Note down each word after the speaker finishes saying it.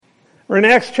We're in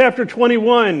Acts chapter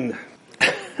 21.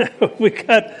 we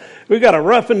got a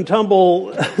rough and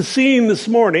tumble scene this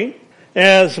morning.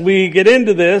 As we get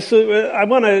into this, I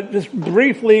want to just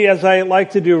briefly, as I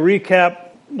like to do,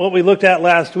 recap what we looked at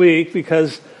last week,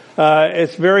 because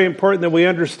it's very important that we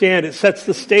understand it sets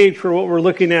the stage for what we're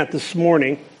looking at this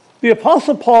morning. The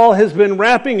Apostle Paul has been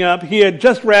wrapping up, he had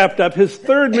just wrapped up his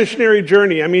third missionary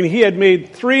journey. I mean, he had made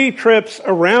 3 trips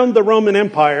around the Roman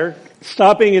Empire,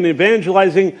 stopping and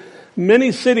evangelizing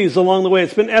many cities along the way.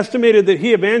 It's been estimated that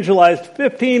he evangelized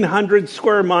 1,500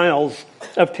 square miles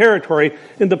of territory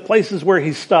in the places where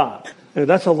he stopped. And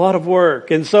that's a lot of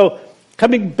work. And so,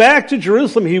 coming back to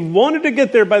Jerusalem, he wanted to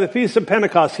get there by the Feast of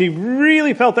Pentecost. He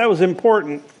really felt that was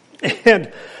important.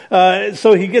 And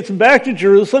so he gets back to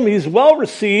Jerusalem. He's well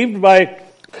received by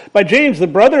James, the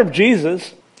brother of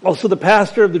Jesus, also the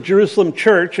pastor of the Jerusalem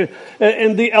church,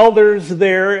 and the elders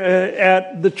there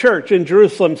at the church in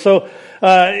Jerusalem. So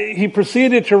he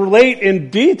proceeded to relate in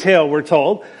detail, we're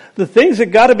told, the things that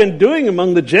God had been doing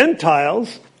among the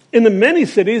Gentiles in the many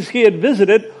cities he had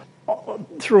visited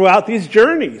throughout these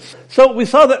journeys. So we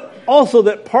saw that also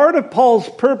that part of Paul's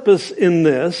purpose in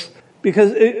this,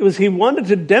 because it was he wanted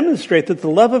to demonstrate that the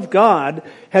love of God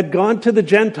had gone to the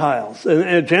Gentiles. And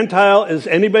a Gentile is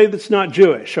anybody that's not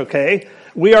Jewish, okay?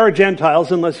 We are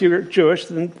Gentiles, unless you're Jewish,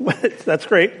 then that's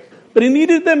great. But he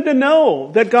needed them to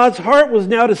know that God's heart was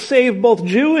now to save both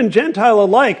Jew and Gentile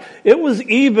alike. It was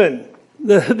even.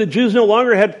 The Jews no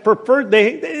longer had preferred,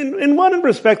 in one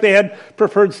respect, they had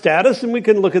preferred status, and we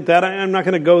can look at that. I'm not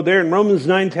going to go there. In Romans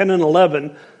 9, 10, and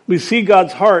 11, we see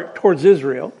God's heart towards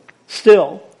Israel.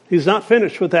 Still, he's not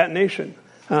finished with that nation.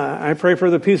 I pray for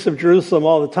the peace of Jerusalem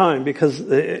all the time, because, I'm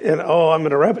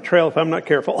going to rabbit trail if I'm not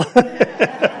careful.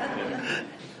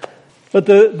 But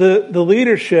the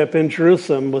leadership in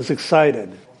Jerusalem was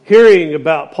excited, hearing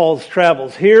about Paul's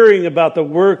travels, hearing about the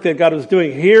work that God was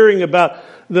doing, hearing about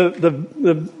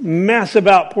the massive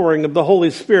outpouring of the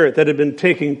Holy Spirit that had been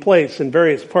taking place in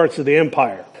various parts of the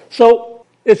empire. So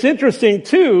it's interesting,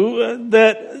 too,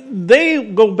 that they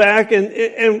go back and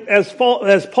as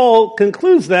Paul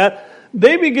concludes that,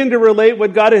 they begin to relate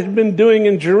what God had been doing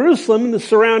in Jerusalem and the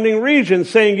surrounding region,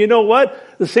 saying, you know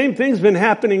what? The same thing's been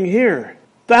happening here.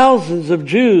 Thousands of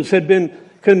Jews had been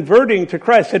converting to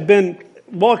Christ, had been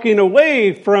walking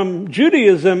away from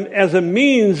Judaism as a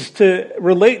means to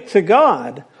relate to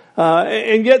God.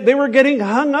 And yet they were getting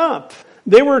hung up.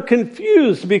 They were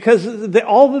confused because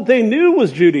all that they knew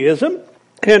was Judaism.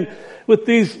 And with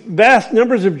these vast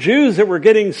numbers of Jews that were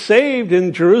getting saved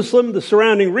in Jerusalem, the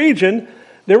surrounding region,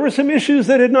 there were some issues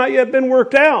that had not yet been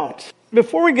worked out.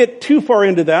 Before we get too far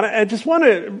into that, I just want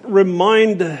to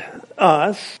remind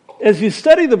us, as you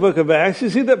study the book of Acts, you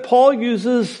see that Paul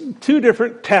uses 2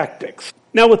 different tactics.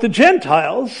 Now, with the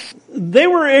Gentiles, they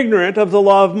were ignorant of the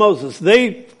law of Moses.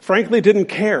 They, frankly, didn't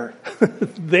care.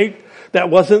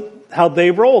 That wasn't how they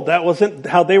rolled. That wasn't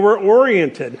how they were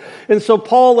oriented. And so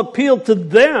Paul appealed to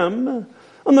them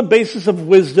on the basis of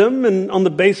wisdom and on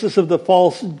the basis of the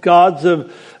false gods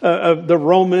of the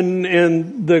Roman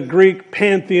and the Greek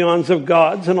pantheons of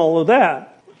gods and all of that.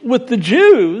 With the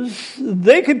Jews,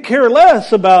 they could care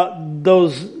less about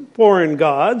those foreign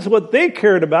gods. What they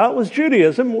cared about was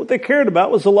Judaism. What they cared about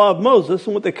was the law of Moses.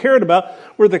 And what they cared about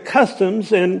were the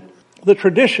customs and the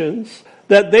traditions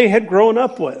that they had grown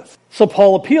up with. So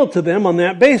Paul appealed to them on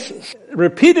that basis.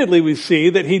 Repeatedly we see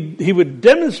that he would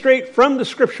demonstrate from the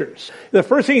Scriptures. The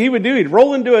first thing he would do, he'd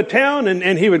roll into a town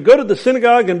and he would go to the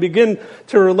synagogue and begin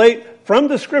to relate from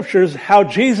the Scriptures how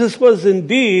Jesus was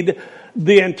indeed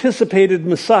the anticipated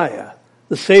Messiah,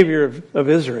 the Savior of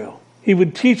Israel. He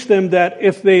would teach them that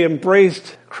if they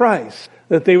embraced Christ,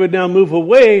 that they would now move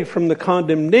away from the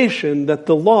condemnation that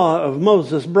the law of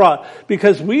Moses brought.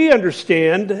 Because we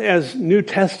understand, as New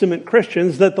Testament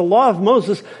Christians, that the law of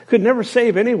Moses could never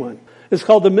save anyone. It's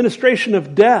called the ministration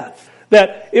of death.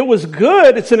 That it was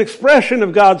good, it's an expression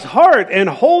of God's heart and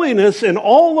holiness and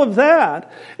all of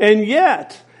that. And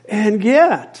yet,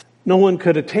 no one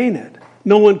could attain it.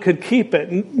 No one could keep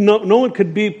it. No one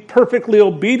could be perfectly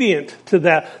obedient to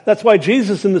that. That's why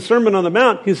Jesus in the Sermon on the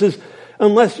Mount, he says,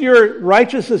 unless your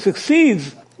righteousness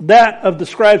exceeds that of the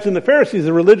scribes and the Pharisees,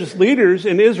 the religious leaders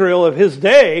in Israel of his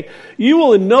day, you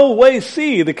will in no way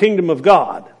see the kingdom of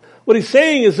God. What he's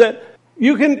saying is that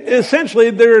you can,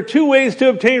 essentially, there are 2 ways to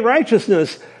obtain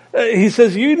righteousness. He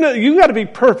says, you got to be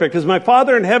perfect, as my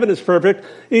Father in heaven is perfect.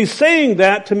 And he's saying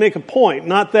that to make a point,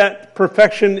 not that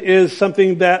perfection is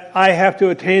something that I have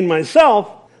to attain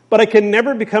myself, but I can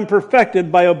never become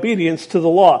perfected by obedience to the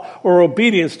law or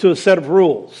obedience to a set of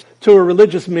rules, to a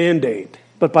religious mandate.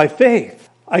 But by faith,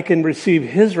 I can receive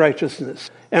his righteousness.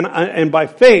 And by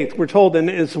faith, we're told, and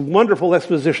it's a wonderful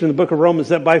exposition in the book of Romans,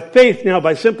 that by faith now,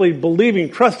 by simply believing,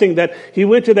 trusting that he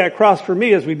went to that cross for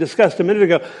me, as we discussed a minute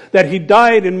ago, that he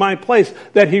died in my place,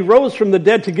 that he rose from the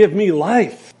dead to give me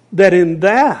life, that in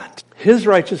that, his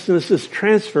righteousness is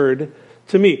transferred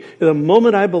to me. The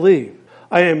moment I believe,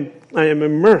 I am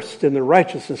immersed in the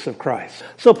righteousness of Christ.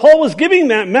 So Paul was giving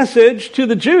that message to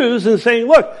the Jews and saying,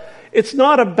 look, it's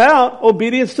not about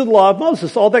obedience to the law of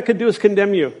Moses. All that could do is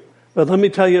condemn you. But let me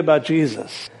tell you about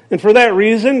Jesus. And for that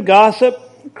reason,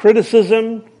 gossip,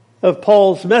 criticism of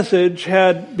Paul's message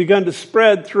had begun to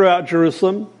spread throughout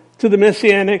Jerusalem to the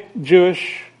Messianic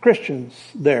Jewish Christians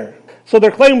there. So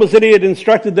their claim was that he had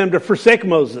instructed them to forsake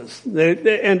Moses.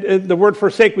 And the word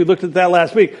forsake, we looked at that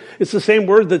last week. It's the same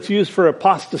word that's used for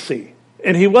apostasy.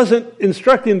 And he wasn't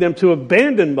instructing them to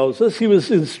abandon Moses. He was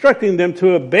instructing them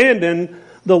to abandon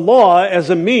the law as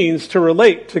a means to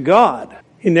relate to God.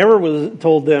 He never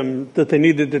told them that they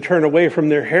needed to turn away from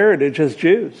their heritage as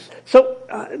Jews. So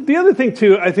the other thing,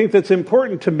 too, I think that's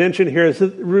important to mention here is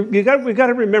that we've got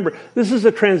to remember, this is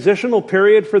a transitional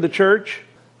period for the church.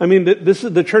 I mean,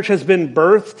 the church has been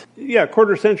birthed, a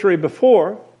quarter century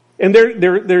before. And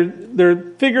they're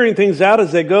figuring things out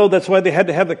as they go. That's why they had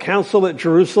to have the council at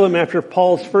Jerusalem after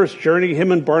Paul's first journey.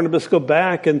 Him and Barnabas go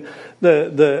back, and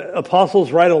the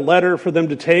apostles write a letter for them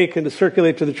to take and to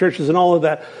circulate to the churches and all of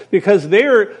that, because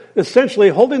they're essentially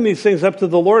holding these things up to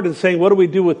the Lord and saying, what do we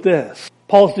do with this?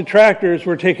 Paul's detractors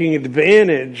were taking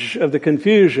advantage of the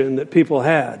confusion that people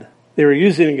had. They were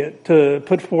using it to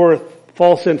put forth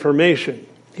false information.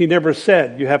 He never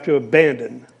said you have to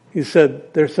abandon. He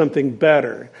said, there's something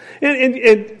better. And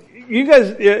you guys,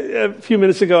 a few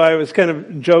minutes ago, I was kind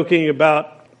of joking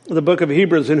about the book of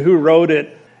Hebrews and who wrote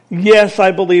it. Yes,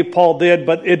 I believe Paul did,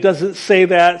 but it doesn't say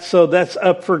that, so that's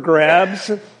up for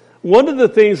grabs. One of the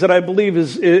things that I believe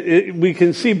we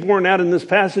can see borne out in this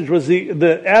passage was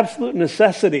the absolute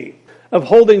necessity of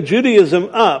holding Judaism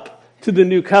up to the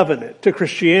new covenant, to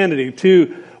Christianity,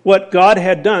 to what God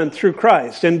had done through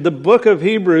Christ. And the book of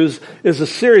Hebrews is a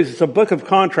series. It's a book of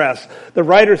contrast. The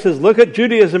writer says, look at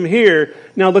Judaism here.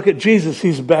 Now look at Jesus.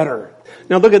 He's better.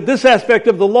 Now look at this aspect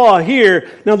of the law here.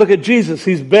 Now look at Jesus.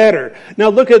 He's better. Now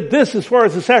look at this as far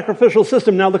as the sacrificial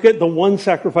system. Now look at the one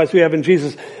sacrifice we have in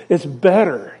Jesus. It's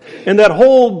better. And that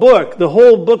whole book, the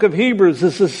whole book of Hebrews,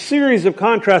 is a series of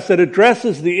contrasts that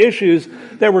addresses the issues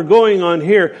that were going on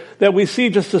here that we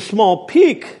see just a small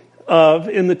peek of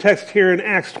in the text here in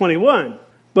Acts 21.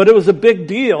 But it was a big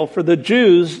deal for the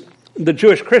Jews, the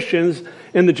Jewish Christians,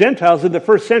 and the Gentiles in the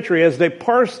first century as they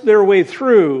parsed their way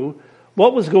through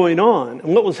what was going on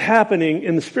and what was happening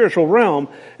in the spiritual realm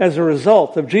as a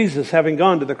result of Jesus having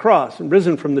gone to the cross and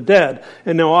risen from the dead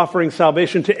and now offering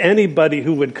salvation to anybody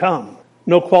who would come.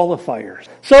 No qualifiers.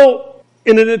 So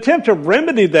in an attempt to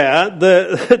remedy that,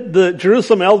 the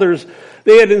Jerusalem elders,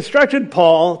 they had instructed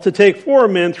Paul to take 4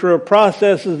 men through a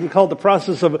process, as we call the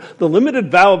process of the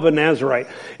limited vow of a Nazirite.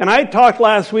 And I talked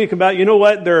last week about,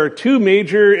 there are 2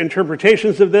 major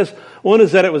interpretations of this. One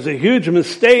is that it was a huge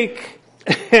mistake,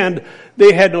 and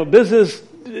they had no business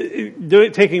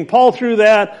taking Paul through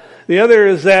that. The other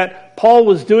is that Paul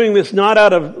was doing this not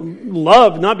out of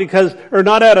love, not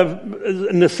out of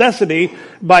necessity,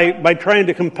 by trying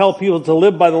to compel people to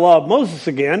live by the law of Moses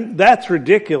again. That's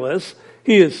ridiculous.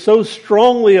 He is so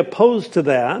strongly opposed to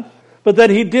that, but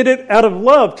that he did it out of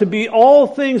love, to be all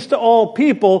things to all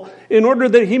people in order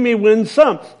that he may win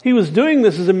some. He was doing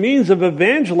this as a means of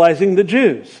evangelizing the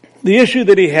Jews. The issue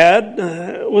that he had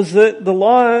was that the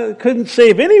law couldn't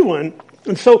save anyone.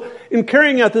 And so in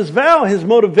carrying out this vow, his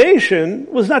motivation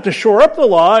was not to shore up the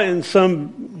law in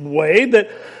some way,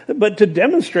 but to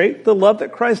demonstrate the love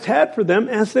that Christ had for them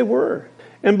as they were.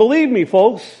 And believe me,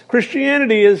 folks,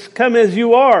 Christianity is come as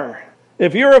you are.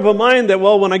 If you're of a mind that,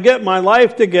 when I get my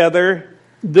life together,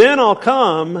 then I'll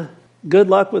come, good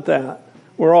luck with that.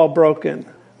 We're all broken.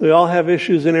 We all have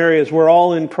issues in areas. We're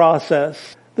all in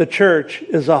process. The church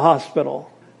is a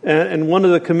hospital. And one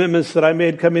of the commitments that I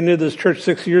made coming into this church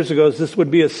 6 years ago is this would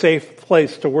be a safe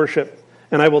place to worship.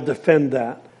 And I will defend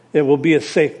that. It will be a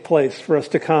safe place for us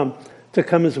to come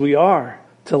as we are,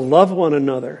 to love one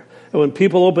another. And when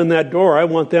people open that door, I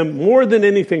want them more than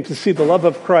anything to see the love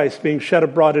of Christ being shed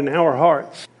abroad in our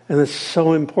hearts. And it's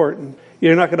so important.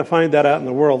 You're not going to find that out in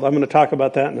the world. I'm going to talk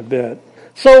about that in a bit.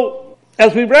 So,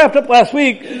 as we wrapped up last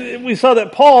week, we saw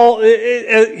that Paul,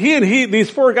 these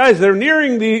 4 guys, they're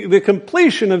nearing the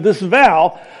completion of this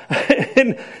vow.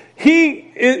 And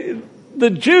the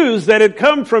Jews that had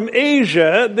come from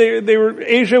Asia,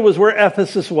 Asia was where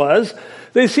Ephesus was.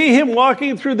 They see him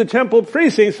walking through the temple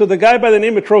precincts with a guy by the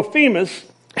name of Trophimus,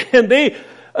 and they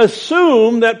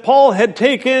assume that Paul had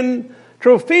taken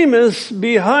Trophimus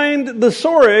behind the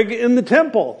soreg in the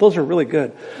temple. Those are really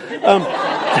good.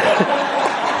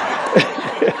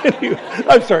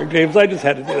 I'm sorry, James, I just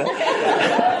had to do that.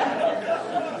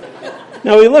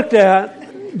 Now, we looked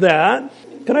at that.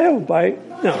 Can I have a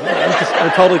bite? No,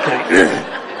 I'm totally kidding.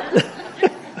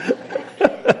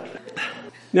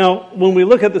 Now, when we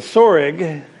look at the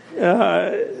soreg,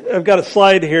 I've got a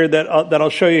slide here that I'll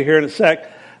show you here in a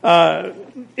sec.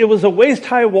 It was a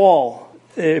waist-high wall.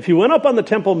 If you went up on the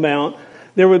Temple Mount,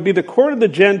 there would be the court of the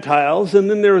Gentiles, and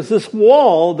then there was this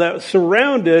wall that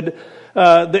surrounded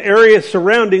the area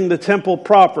surrounding the temple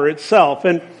proper itself.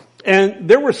 And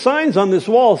there were signs on this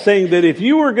wall saying that if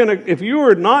you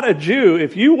were not a Jew,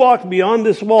 if you walked beyond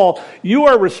this wall, you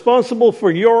are responsible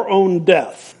for your own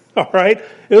death. All right?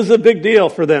 It was a big deal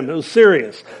for them. It was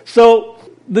serious. So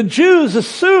the Jews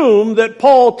assumed that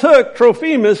Paul took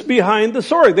Trophimus behind the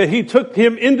soreg, that he took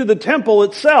him into the temple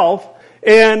itself.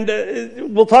 And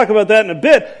we'll talk about that in a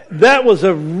bit. That was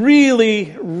a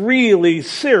really, really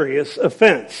serious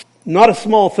offense. Not a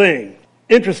small thing.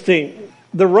 Interesting.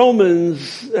 The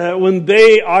Romans, when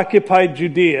they occupied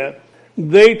Judea,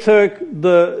 they took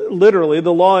literally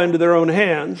the law into their own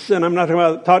hands. And I'm not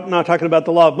talking about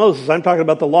the law of Moses. I'm talking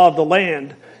about the law of the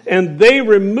land. And they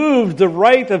removed the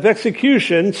right of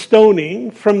execution,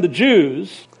 stoning, from the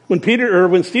Jews. When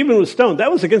Stephen was stoned,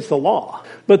 that was against the law.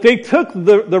 But they took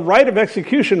the right of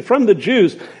execution from the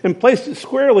Jews and placed it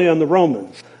squarely on the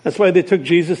Romans. That's why they took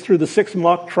Jesus through the 6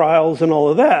 mock trials and all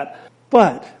of that.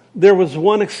 But there was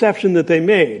one exception that they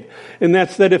made, and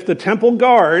that's that if the temple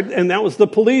guard, and that was the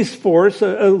police force,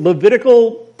 a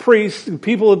Levitical priests,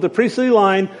 people of the priestly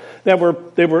line,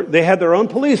 they had their own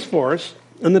police force,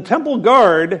 and the temple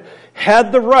guard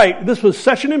had the right. This was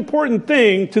such an important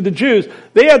thing to the Jews.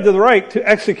 They had the right to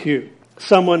execute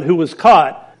someone who was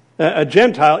caught, a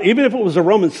Gentile, even if it was a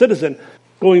Roman citizen,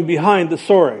 going behind the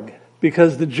soreg,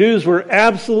 because the Jews were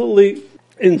absolutely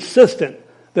insistent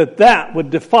that would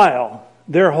defile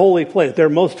their holy place, their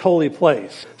most holy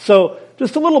place. So,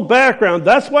 just a little background.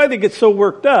 That's why they get so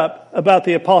worked up about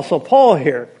the Apostle Paul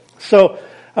here. So,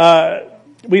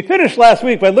 we finished last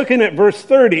week by looking at verse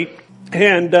 30,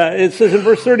 and it says in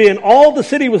verse 30, and all the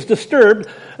city was disturbed.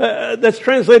 That's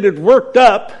translated worked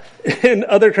up in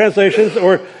other translations,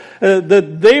 or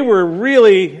that they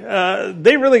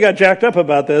really got jacked up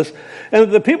about this.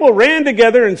 And the people ran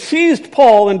together and seized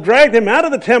Paul and dragged him out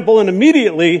of the temple, and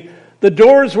immediately the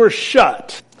doors were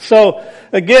shut. So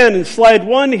again, in slide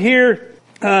 1 here,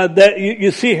 that you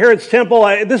see Herod's temple.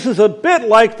 This is a bit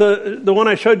like the one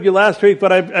I showed you last week,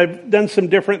 but I've done some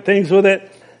different things with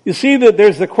it. You see that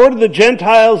there's the court of the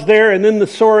Gentiles there, and then the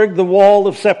soreg, the wall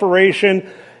of separation.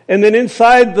 And then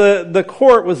inside the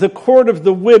court was the court of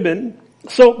the women.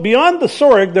 So beyond the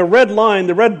soreg, the red line,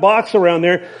 the red box around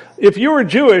there, if you were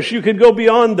Jewish, you could go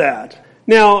beyond that.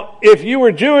 Now, if you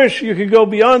were Jewish, you could go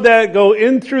beyond that, go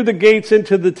in through the gates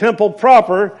into the temple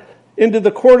proper, into the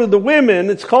court of the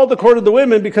women. It's called the court of the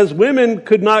women because women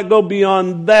could not go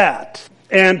beyond that.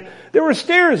 And there were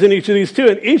stairs in each of these too,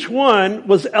 and each one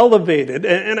was elevated.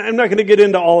 And I'm not going to get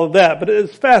into all of that, but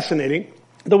it's fascinating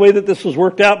the way that this was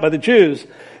worked out by the Jews.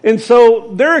 And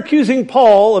so they're accusing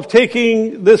Paul of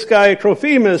taking this guy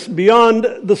Trophimus beyond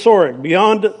the soreg,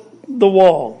 beyond the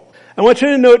wall. I want you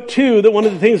to note too that one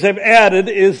of the things I've added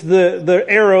is the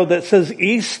arrow that says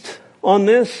east on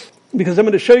this, because I'm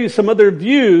going to show you some other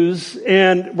views,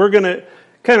 and we're going to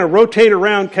kind of rotate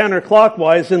around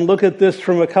counterclockwise and look at this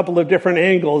from a couple of different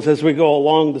angles as we go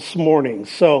along this morning.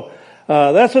 So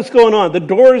that's what's going on. The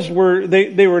doors were,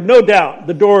 they were no doubt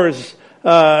the doors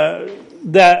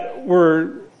that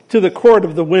were to the court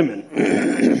of the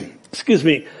women. Excuse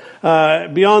me.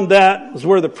 Beyond that was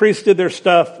where the priests did their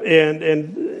stuff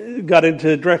and got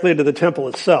directly into the temple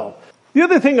itself. The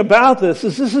other thing about this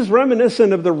is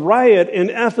reminiscent of the riot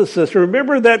in Ephesus.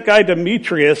 Remember that guy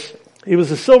Demetrius? He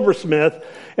was a silversmith,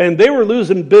 and they were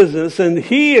losing business, and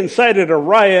he incited a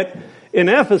riot in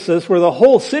Ephesus where the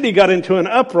whole city got into an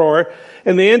uproar,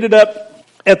 and they ended up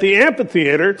at the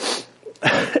amphitheater.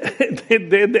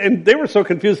 And they were so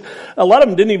confused. A lot of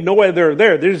them didn't even know why they were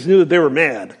there. They just knew that they were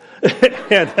mad.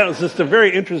 And that was just a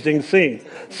very interesting scene.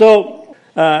 So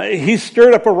he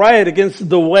stirred up a riot against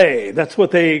the way. That's what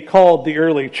they called the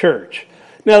early church.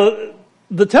 Now,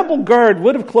 the temple guard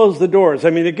would have closed the doors. I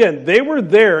mean, again, they were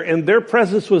there and their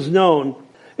presence was known.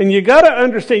 And you got to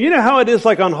understand, you know how it is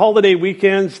like on holiday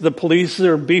weekends, the police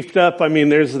are beefed up. I mean,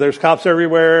 there's cops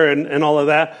everywhere and all of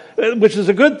that, which is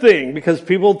a good thing because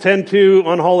people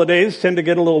on holidays tend to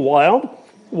get a little wild.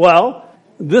 Well,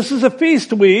 this is a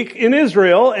feast week in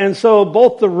Israel, and so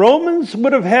both the Romans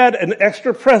would have had an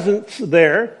extra presence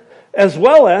there, as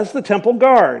well as the temple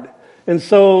guard. And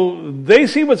so they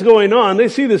see what's going on. They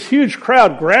see this huge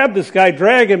crowd grab this guy,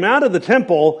 drag him out of the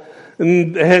temple,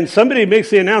 and somebody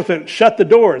makes the announcement, shut the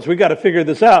doors. We got to figure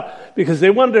this out, because they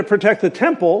wanted to protect the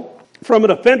temple from an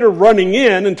offender running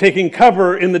in and taking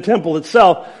cover in the temple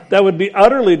itself. That would be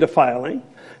utterly defiling.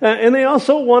 And they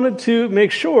also wanted to make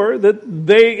sure that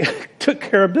they took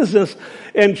care of business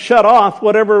and shut off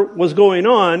whatever was going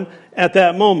on at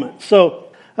that moment. So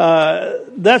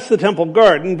that's the temple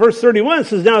guard. And verse 31 it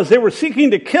says, now as they were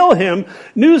seeking to kill him,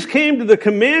 news came to the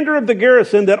commander of the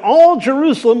garrison that all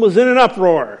Jerusalem was in an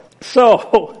uproar.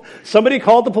 So somebody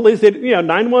called the police,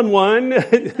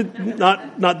 911,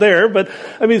 not there, but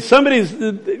I mean,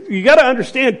 you got to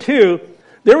understand too,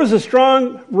 there was a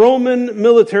strong Roman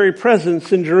military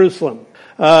presence in Jerusalem.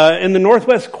 In the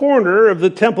northwest corner of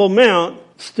the Temple Mount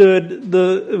stood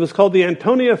it was called the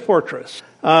Antonia Fortress.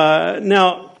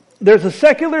 Now, there's a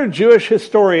secular Jewish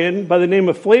historian by the name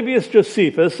of Flavius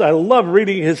Josephus. I love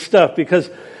reading his stuff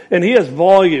and he has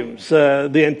volumes,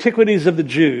 the Antiquities of the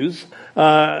Jews,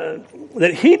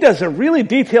 that he does a really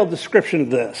detailed description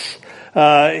of this.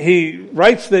 He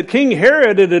writes that King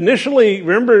Herod had initially,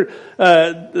 remember,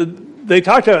 they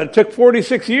talked about it took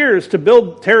 46 years to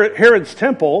build Herod's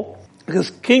temple,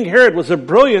 because King Herod was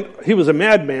he was a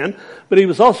madman, but he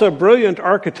was also a brilliant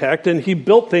architect, and he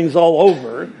built things all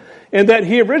over, and that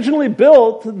he originally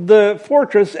built the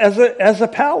fortress as a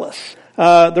palace.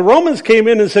 The Romans came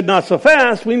in and said, not so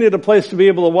fast, we need a place to be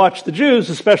able to watch the Jews,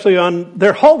 especially on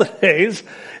their holidays,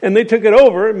 and they took it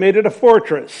over and made it a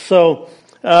fortress. So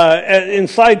in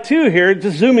slide 2 here,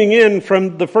 just zooming in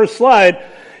from the first slide,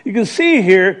 you can see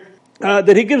here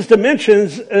that he gives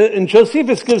dimensions, and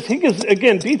Josephus gives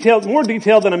again more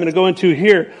detail than I'm going to go into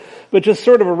here, but just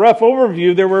sort of a rough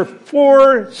overview. There were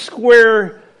 4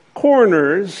 square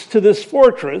corners to this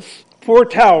fortress, 4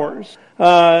 towers.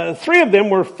 3 of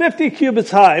them were 50 cubits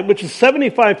high, which is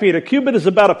 75 feet. A cubit is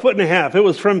about 1.5 feet. It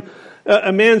was from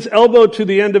a man's elbow to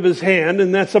the end of his hand,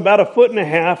 and that's about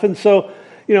 1.5 feet. And so,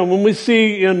 when we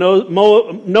see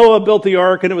Noah built the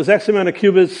ark, and it was X amount of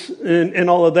cubits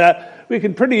and all of that, we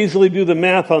can pretty easily do the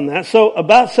math on that. So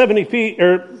about 70 feet,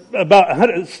 or about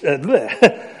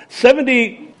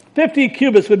 50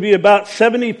 cubits would be about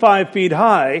 75 feet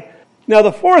high. Now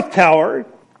the 4th tower,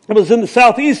 it was in the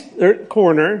southeast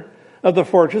corner of the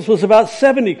fortress, was about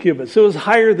 70 cubits. So it was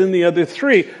higher than the other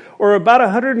 3, or about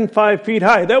 105 feet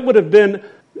high. That would have been,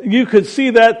 you could see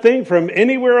that thing from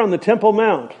anywhere on the Temple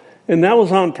Mount. And that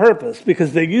was on purpose,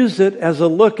 because they used it as a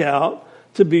lookout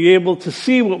to be able to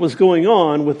see what was going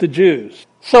on with the Jews.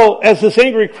 So as this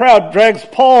angry crowd drags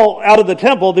Paul out of the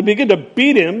temple, they begin to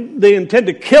beat him. They intend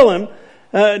to kill him.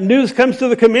 News comes to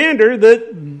the commander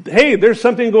that, hey, there's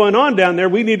something going on down there.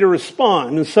 We need to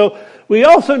respond. And so we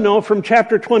also know from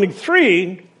chapter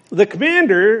 23, the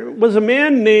commander was a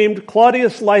man named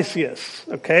Claudius Lysias.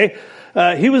 Okay,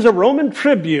 he was a Roman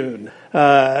tribune.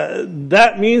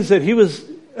 That means that he was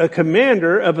a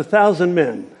commander of 1,000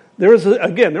 men. There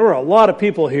were a lot of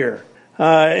people here.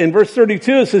 In verse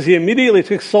 32, it says, he immediately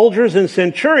took soldiers and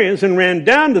centurions and ran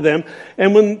down to them.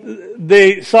 And when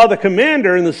they saw the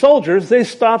commander and the soldiers, they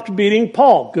stopped beating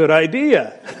Paul. Good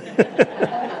idea.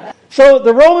 So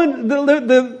the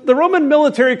Roman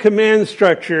military command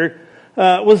structure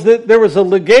was that there was a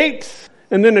legate,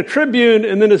 and then a tribune,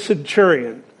 and then a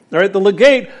centurion. All right, the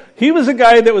legate, he was a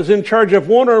guy that was in charge of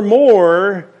 1 or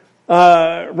more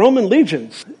Roman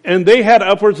legions, and they had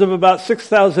upwards of about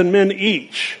 6,000 men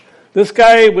each. This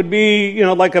guy would be,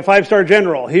 like a 5-star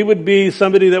general. He would be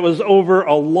somebody that was over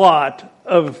a lot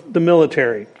of the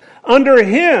military. Under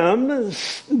him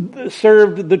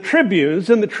served the tribunes,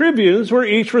 and the tribunes were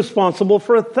each responsible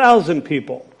for 1,000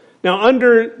 people. Now,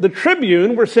 under the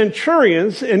tribune were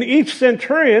centurions, and each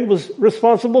centurion was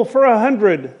responsible for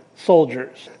 100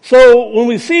 soldiers. So when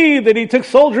we see that he took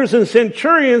soldiers and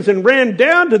centurions and ran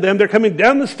down to them, they're coming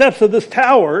down the steps of this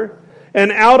tower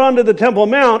and out onto the Temple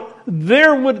Mount,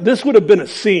 this would have been a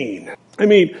scene. I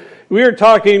mean, we are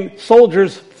talking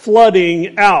soldiers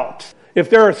flooding out. If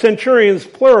there are centurions,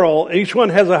 plural, each one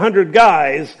has 100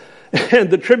 guys,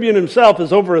 and the tribune himself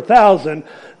is over 1,000,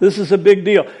 this is a big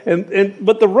deal.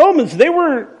 But the Romans, they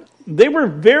were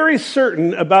very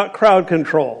certain about crowd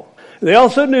control. They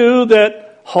also knew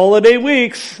that holiday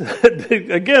weeks,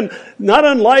 again, not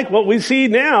unlike what we see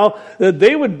now, that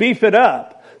they would beef it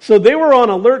up. So they were on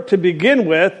alert to begin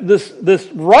with. This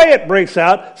riot breaks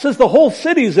out, says the whole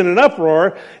city's in an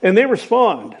uproar, and they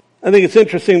respond. I think it's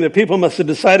interesting that people must have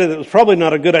decided that it was probably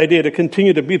not a good idea to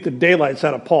continue to beat the daylights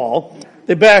out of Paul.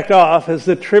 They backed off as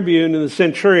the tribune and the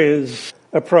centurions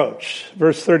approached.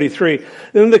 Verse 33.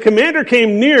 Then the commander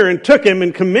came near and took him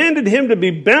and commanded him to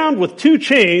be bound with 2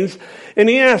 chains. And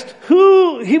he asked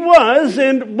who he was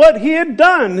and what he had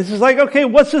done. This is like, okay,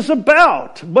 what's this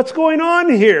about? What's going on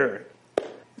here?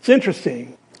 It's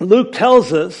interesting. Luke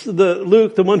tells us,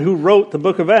 Luke, the one who wrote the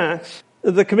book of Acts,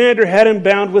 that the commander had him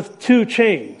bound with 2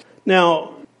 chains. Now,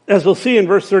 as we'll see in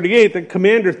verse 38, the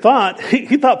commander thought,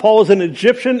 he thought Paul was an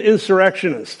Egyptian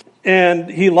insurrectionist. And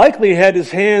he likely had his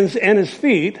hands and his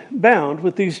feet bound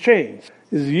with these chains.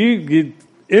 You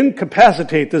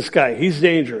incapacitate this guy. He's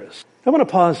dangerous. I want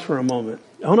to pause for a moment.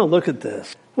 I want to look at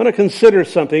this. I want to consider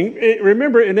something.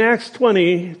 Remember in Acts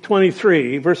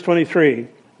 20:23, verse 23,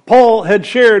 Paul had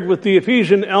shared with the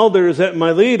Ephesian elders at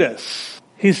Miletus.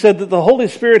 He said that the Holy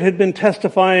Spirit had been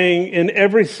testifying in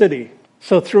every city.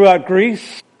 So throughout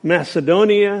Greece,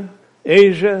 Macedonia,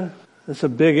 Asia, that's a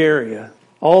big area.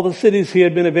 All the cities he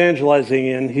had been evangelizing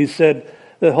in, he said,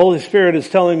 the Holy Spirit is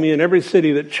telling me in every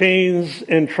city that chains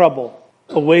and trouble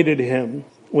awaited him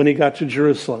when he got to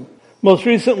Jerusalem. Most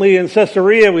recently in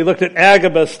Caesarea, we looked at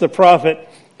Agabus, the prophet.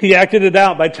 He acted it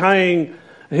out by tying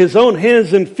his own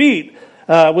hands and feet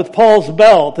with Paul's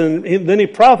belt. And then he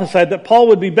prophesied that Paul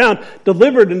would be bound,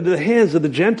 delivered into the hands of the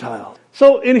Gentiles.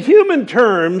 So in human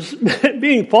terms,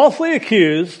 being falsely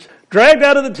accused, dragged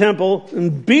out of the temple,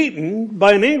 and beaten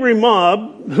by an angry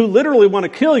mob who literally want to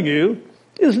kill you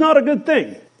is not a good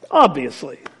thing,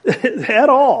 obviously, at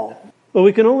all. But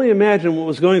we can only imagine what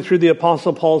was going through the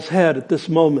Apostle Paul's head at this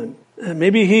moment.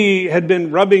 Maybe he had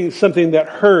been rubbing something that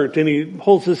hurt, and he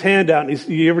holds his hand out, and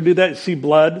you ever do that? You see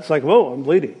blood? It's like, whoa, I'm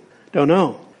bleeding. Don't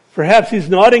know. Perhaps he's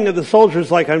nodding at the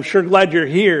soldiers like, I'm sure glad you're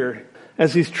here,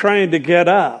 as he's trying to get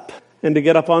up and to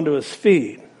get up onto his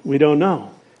feet. We don't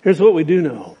know. Here's what we do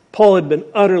know. Paul had been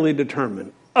utterly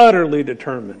determined. Utterly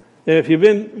determined. And if you've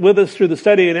been with us through the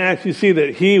study in Acts, you see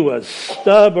that he was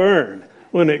stubborn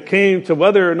when it came to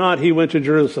whether or not he went to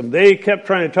Jerusalem. They kept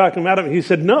trying to talk him out of it. He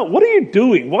said, no, what are you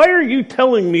doing? Why are you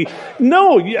telling me?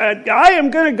 No, I am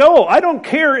going to go. I don't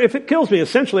care if it kills me,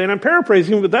 essentially. And I'm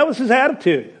paraphrasing, but that was his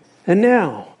attitude. And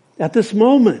now, at this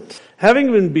moment,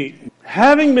 having been beaten,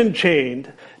 having been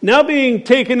chained, now being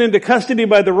taken into custody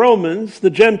by the Romans,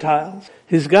 the Gentiles,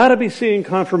 he's got to be seeing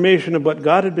confirmation of what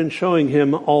God had been showing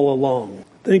him all along.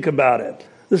 Think about it.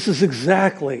 This is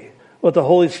exactly what the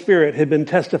Holy Spirit had been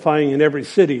testifying in every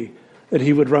city that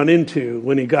he would run into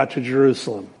when he got to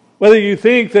Jerusalem. Whether you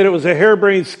think that it was a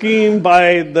harebrained scheme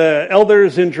by the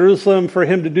elders in Jerusalem for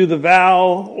him to do the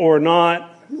vow or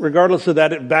not, regardless of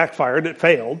that, it backfired, it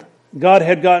failed. God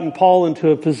had gotten Paul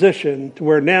into a position to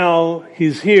where now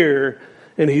he's here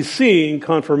and he's seeing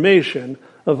confirmation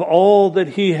of all that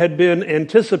he had been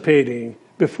anticipating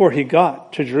before he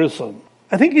got to Jerusalem.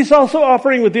 I think he's also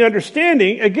offering with the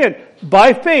understanding, again,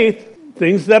 by faith,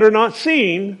 things that are not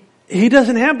seen. He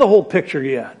doesn't have the whole picture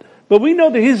yet. But we know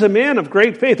that he's a man of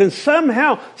great faith. And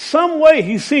somehow, some way,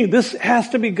 he's seeing this has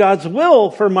to be God's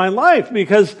will for my life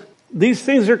because these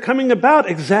things are coming about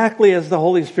exactly as the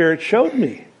Holy Spirit showed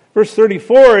me. Verse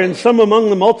 34, and some among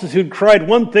the multitude cried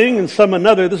one thing and some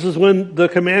another. This is when the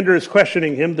commander is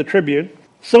questioning him, the tribune.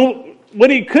 So when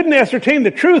he couldn't ascertain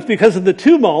the truth because of the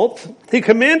tumult, he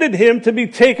commanded him to be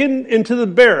taken into the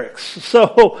barracks.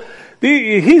 So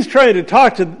he's trying to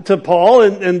talk to Paul,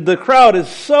 and the crowd is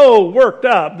so worked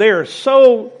up. They are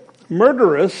so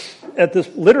murderous at this,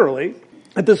 literally.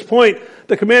 At this point,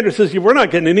 the commander says, we're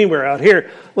not getting anywhere out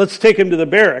here. Let's take him to the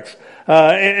barracks.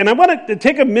 And I want to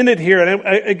take a minute here.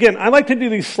 And I like to do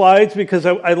these slides because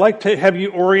I like to have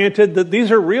you oriented that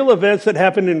these are real events that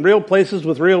happen in real places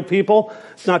with real people.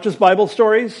 It's not just Bible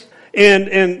stories.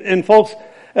 And folks,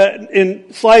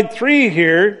 in slide 3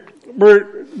 here,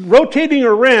 we're rotating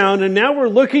around and now we're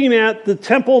looking at the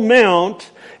Temple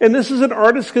Mount. And this is an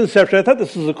artist's conception. I thought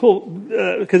this was a cool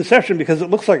conception because it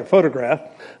looks like a photograph.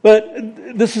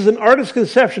 But this is an artist's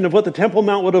conception of what the Temple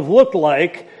Mount would have looked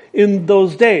like in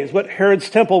those days, what Herod's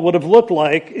temple would have looked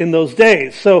like in those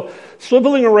days. So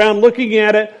swiveling around, looking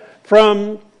at it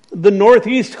from the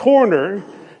northeast corner,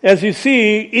 as you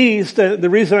see east, the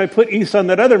reason I put east on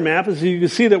that other map is you can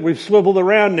see that we've swiveled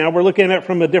around now. We're looking at it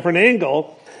from a different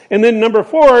angle. And then number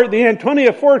 4, the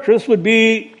Antonia Fortress would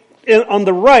be on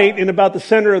the right in about the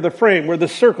center of the frame where the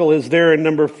circle is there in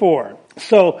number 4.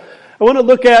 So I want to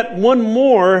look at one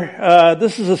more.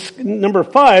 This is number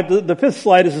 5. The 5th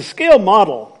slide is a scale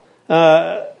model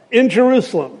in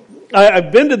Jerusalem.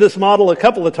 I've been to this model a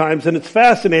couple of times, and it's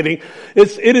fascinating.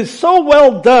 It is so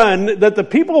well done that the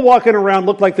people walking around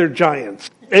look like they're giants.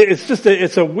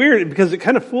 It's a weird, because it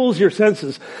kind of fools your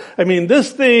senses. I mean,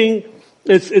 this thing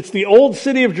It's the old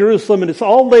city of Jerusalem, and it's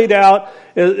all laid out,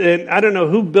 and I don't know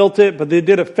who built it, but they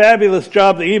did a fabulous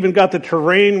job. They even got the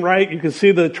terrain right. You can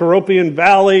see the Tyropoeon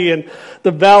Valley and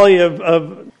the valley of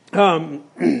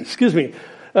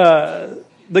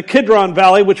the Kidron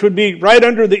Valley, which would be right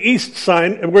under the east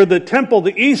sign, where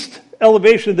the east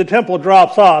elevation of the temple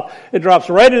drops off. It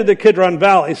drops right into the Kidron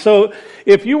Valley. So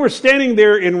if you were standing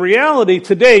there in reality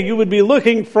today, you'd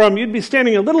be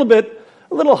standing a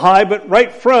little high, but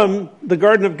right from the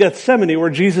Garden of Gethsemane,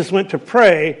 where Jesus went to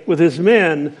pray with his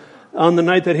men on the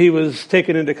night that he was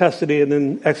taken into custody and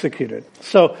then executed.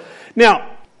 So now,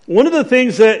 one of the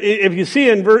things that, if you see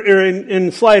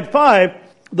in slide 5,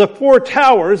 the 4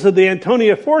 towers of the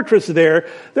Antonia Fortress they're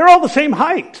all the same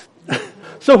height.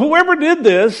 So whoever did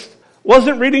this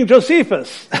wasn't reading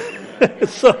Josephus.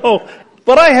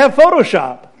 But I have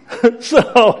Photoshop.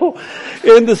 So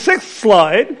in the 6th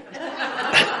slide,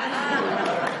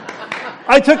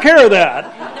 I took care of that.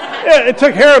 Yeah, it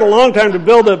took Herod a long time to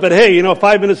build it, but hey,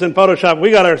 5 minutes in Photoshop, we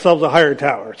got ourselves a higher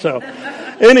tower. So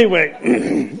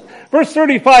anyway, verse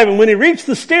 35, and when he reached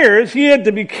the stairs, he had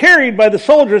to be carried by the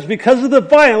soldiers because of the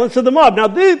violence of the mob. Now,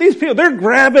 these people, they're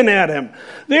grabbing at him.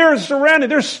 They're surrounded.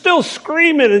 They're still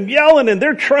screaming and yelling, and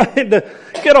they're trying to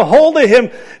get a hold of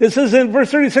him. It says in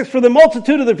verse 36, for the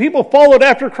multitude of the people followed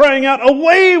after, crying out,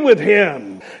 away with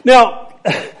him. Now,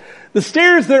 the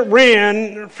stairs that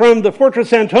ran from the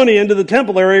Fortress Antonia into the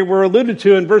temple area were alluded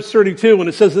to in verse 32 when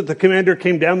it says that the commander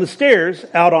came down the stairs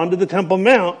out onto the Temple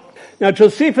Mount. Now,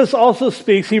 Josephus also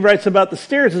speaks, he writes about the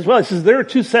stairs as well. He says there are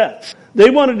 2 sets. They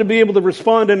wanted to be able to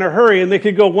respond in a hurry, and they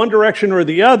could go one direction or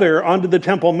the other onto the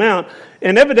Temple Mount.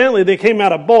 And evidently they came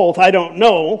out of both, I don't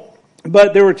know.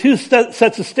 But there were 2 sets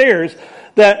of stairs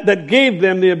that gave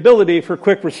them the ability for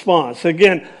quick response.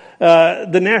 Again,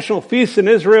 the national feasts in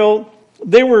Israel,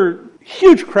 they were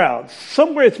huge crowds.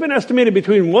 Somewhere, it's been estimated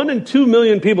between 1 and 2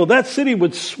 million people. That city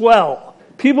would swell.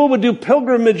 People would do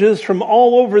pilgrimages from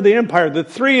all over the empire. The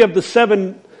 3 of the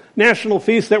 7 national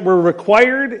feasts that were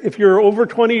required, if you're over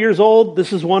 20 years old,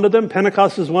 this is one of them.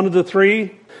 Pentecost is one of the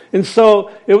 3. And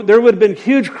so there would have been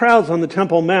huge crowds on the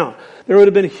Temple Mount. There would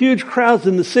have been huge crowds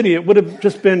in the city. It would have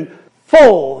just been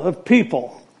full of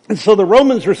people. And so the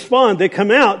Romans respond. They come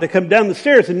down the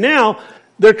stairs, and now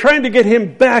they're trying to get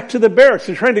him back to the barracks.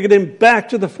 They're trying to get him back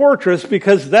to the fortress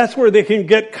because that's where they can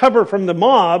get cover from the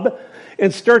mob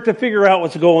and start to figure out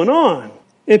what's going on.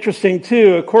 Interesting,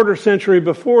 too, a quarter century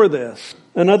before this,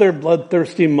 another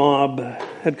bloodthirsty mob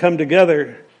had come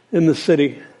together in the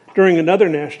city during another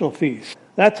national feast.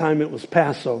 That time it was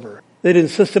Passover. They'd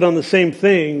insisted on the same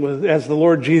thing as the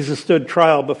Lord Jesus stood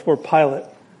trial before Pilate,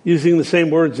 using the same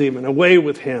words even, away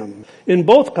with him. In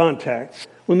both contexts,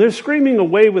 when they're screaming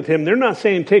away with him, they're not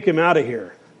saying take him out of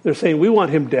here. They're saying we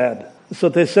want him dead. That's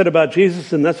what they said about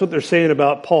Jesus, and that's what they're saying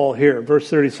about Paul here, verse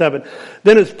 37.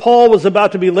 Then as Paul was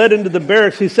about to be led into the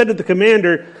barracks, he said to the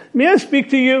commander, may I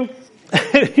speak to you?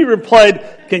 And he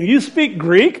replied, can you speak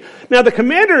Greek? Now the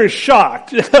commander is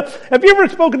shocked. Have you ever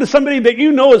spoken to somebody that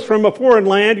you know is from a foreign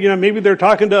land? Maybe they're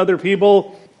talking to other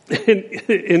people in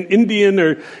Indian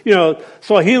or,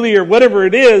 Swahili or whatever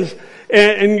it is,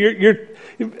 and you're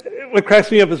what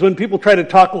cracks me up is when people try to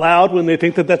talk loud when they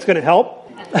think that that's going to help.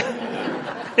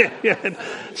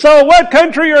 So what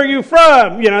country are you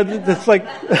from? It's like,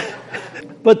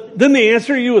 but then they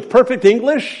answer you with perfect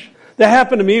English. That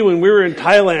happened to me when we were in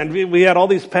Thailand. We had all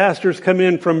these pastors come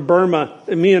in from Burma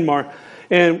and Myanmar,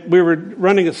 and we were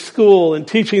running a school and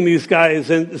teaching these guys.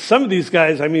 And some of these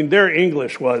guys, their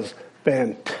English was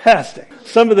fantastic.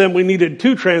 Some of them we needed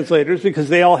 2 translators because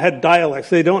they all had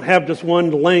dialects. They don't have just one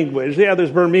language. Yeah,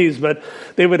 there's Burmese, but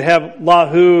they would have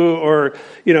Lahu or,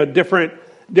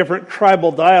 different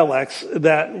tribal dialects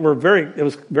that were it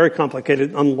was very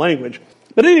complicated on the language.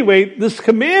 But anyway, this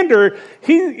commander,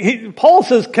 Paul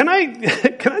says, can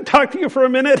I talk to you for a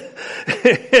minute?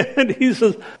 And he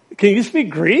says, can you speak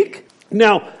Greek?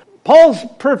 Now, Paul's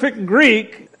perfect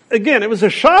Greek, again, it was a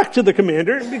shock to the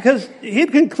commander because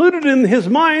he'd concluded in his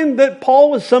mind that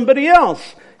Paul was somebody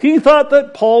else. He thought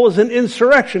that Paul was an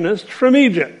insurrectionist from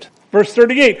Egypt. Verse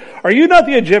 38, are you not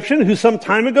the Egyptian who some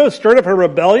time ago stirred up a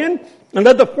rebellion and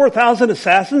led the 4,000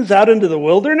 assassins out into the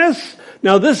wilderness?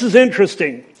 Now, this is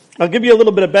interesting. I'll give you a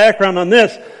little bit of background on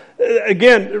this.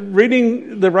 Again,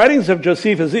 reading the writings of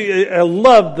Josephus, I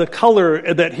love the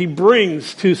color that he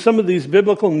brings to some of these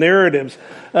biblical narratives.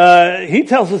 He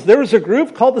tells us there was a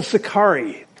group called the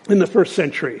Sicarii in the 1st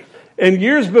century. And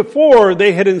years before,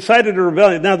 they had incited a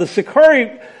rebellion. Now, the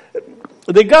Sicarii,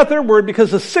 they got their word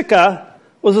because a sikha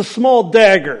was a small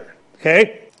dagger,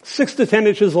 okay? 6 to 10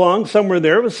 inches long, somewhere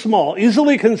there. It was small,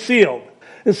 easily concealed.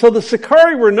 And so the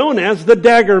Sicarii were known as the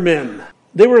dagger men.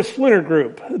 They were a splinter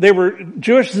group. They were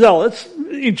Jewish zealots,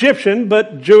 Egyptian,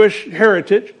 but Jewish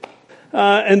heritage.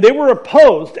 And they were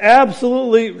opposed,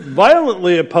 absolutely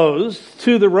violently opposed,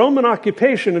 to the Roman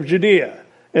occupation of Judea.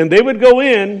 And they would go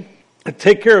in and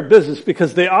take care of business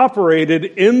because they operated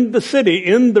in the city,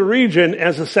 in the region,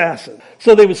 as assassins.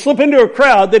 So they would slip into a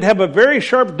crowd. They'd have a very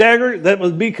sharp dagger that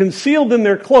would be concealed in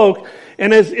their cloak.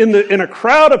 And as in a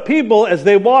crowd of people, as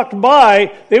they walked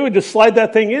by, they would just slide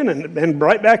that thing in and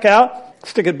right back out,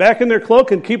 stick it back in their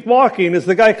cloak, and keep walking as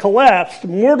the guy collapsed,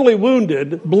 mortally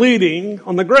wounded, bleeding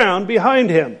on the ground behind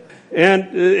him.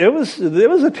 And it was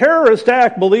a terrorist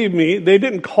act, believe me. They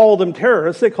didn't call them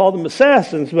terrorists, they called them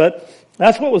assassins, but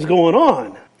that's what was going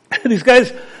on. These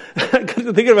guys,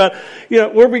 thinking about,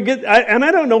 where we get, and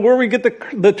I don't know where we get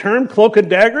the term cloak and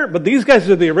dagger, but these guys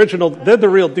are the original, they're the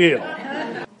real deal.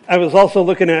 I was also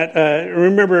looking at,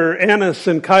 remember Annas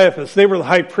and Caiaphas, they were the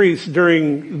high priests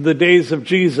during the days of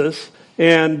Jesus.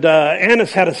 And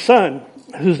Annas had a son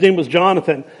whose name was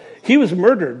Jonathan. He was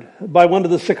murdered by one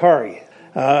of the Sicarii,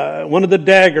 one of the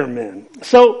dagger men.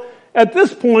 So at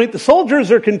this point, the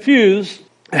soldiers are confused,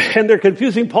 and they're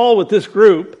confusing Paul with this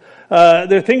group.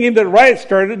 They're thinking that riot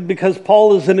started because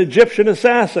Paul is an Egyptian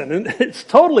assassin. And it's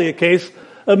totally a case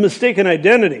of mistaken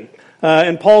identity.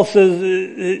 And Paul says,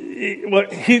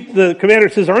 the commander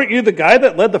says, aren't you the guy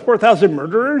that led the 4,000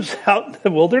 murderers out in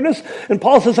the wilderness? And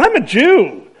Paul says, I'm a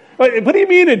Jew. What do you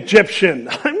mean Egyptian?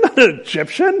 I'm not an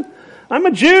Egyptian. I'm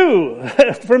a Jew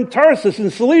from Tarsus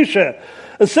in Cilicia,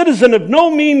 a citizen of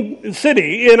no mean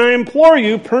city, and I implore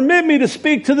you, permit me to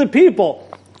speak to the people.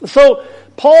 So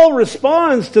Paul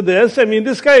responds to this. I mean,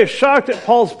 this guy is shocked at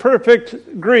Paul's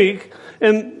perfect Greek,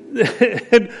 and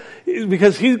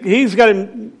because he's got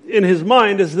him in his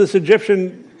mind as this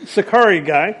Egyptian Sicarii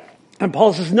guy. And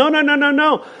Paul says, no.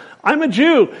 I'm a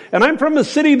Jew, and I'm from a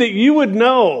city that you would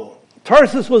know.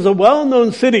 Tarsus was a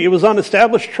well-known city. It was on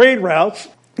established trade routes.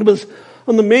 It was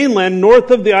on the mainland north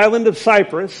of the island of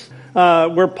Cyprus,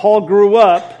 where Paul grew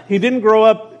up. He didn't grow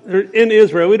up in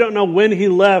Israel. We don't know when he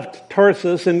left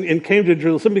Tarsus and came to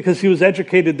Jerusalem because he was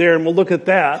educated there, and we'll look at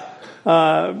that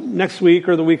next week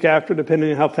or the week after,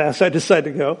 depending on how fast I decide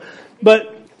to go.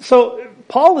 But so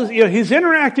Paul is, he's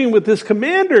interacting with this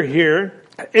commander here,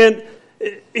 and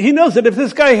he knows that if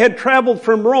this guy had traveled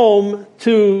from Rome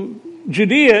to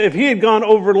Judea, if he had gone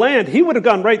overland, he would have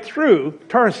gone right through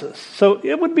Tarsus. So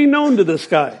it would be known to this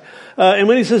guy. And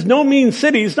when he says no mean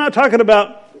city, he's not talking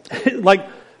about like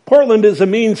Portland is a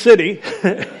mean city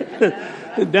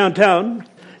downtown.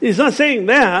 He's not saying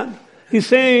that. He's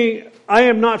saying, I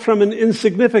am not from an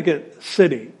insignificant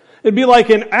city. It'd be like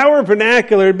in our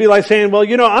vernacular, it'd be like saying, well,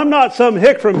 I'm not some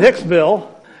hick from Hicksville.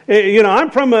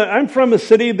 I'm from a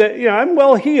city that, I'm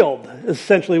well heeled,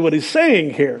 essentially what he's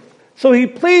saying here. So he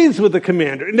pleads with the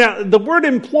commander. Now, the word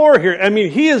implore here,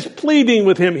 he is pleading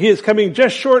with him. He is coming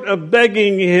just short of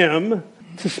begging him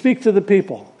to speak to the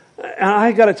people. And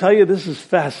I got to tell you, this is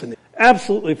fascinating.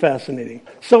 Absolutely fascinating.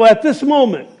 So at this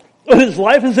moment, when his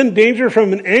life is in danger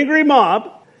from an angry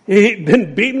mob, he'd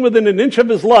been beaten within an inch of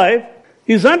his life,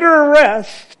 he's under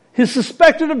arrest, he's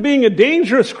suspected of being a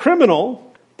dangerous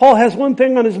criminal, Paul has one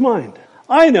thing on his mind.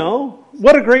 I know,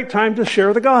 what a great time to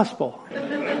share the gospel.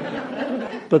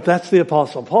 But that's the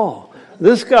Apostle Paul.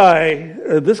 This guy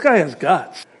has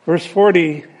guts. Verse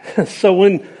 40, so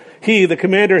when the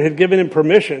commander, had given him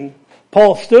permission,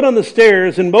 Paul stood on the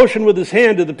stairs and motioned with his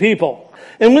hand to the people.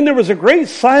 And when there was a great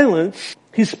silence,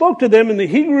 he spoke to them in the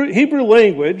Hebrew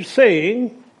language,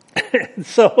 saying,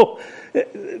 so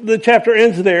the chapter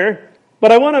ends there,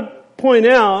 but I want to point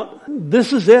out,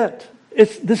 this is it.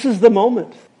 This is the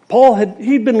moment. Paul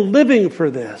he'd been living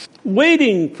for this,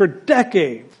 waiting for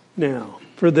decades now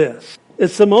for this.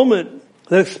 It's the moment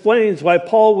that explains why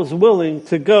Paul was willing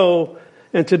to go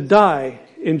and to die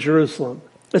in Jerusalem.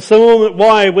 It's the moment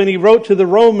why, when he wrote to the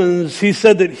Romans, he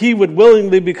said that he would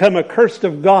willingly become accursed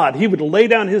of God. He would lay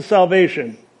down his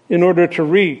salvation in order to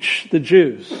reach the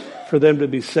Jews, for them to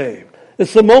be saved.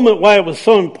 It's the moment why it was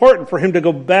so important for him to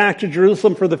go back to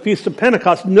Jerusalem for the Feast of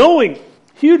Pentecost, knowing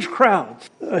huge crowds,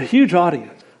 a huge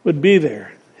audience would be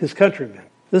there, his countrymen.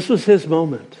 This was his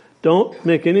moment. Don't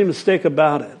make any mistake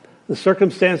about it. The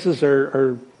circumstances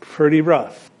are pretty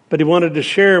rough. But he wanted to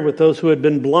share with those who had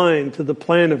been blind to the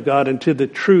plan of God and to the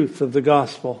truth of the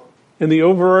gospel. And the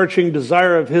overarching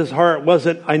desire of his heart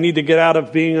wasn't, I need to get out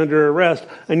of being under arrest.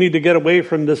 I need to get away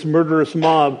from this murderous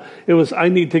mob. It was, I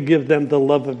need to give them the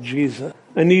love of Jesus.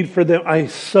 I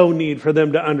so need for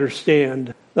them to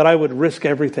understand that I would risk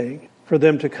everything for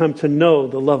them to come to know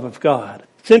the love of God.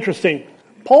 It's interesting.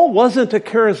 Paul wasn't a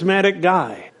charismatic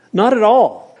guy. Not at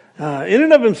all. In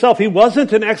and of himself, he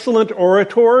wasn't an excellent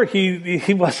orator.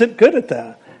 He wasn't good at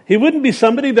that. He wouldn't be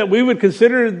somebody that we would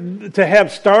consider to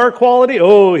have star quality.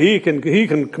 Oh, he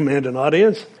can command an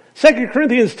audience. 2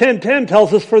 Corinthians 10:10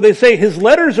 tells us, for they say his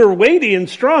letters are weighty and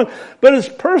strong, but his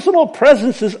personal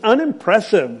presence is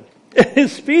unimpressive.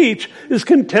 His speech is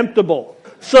contemptible.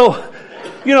 So,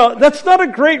 that's not a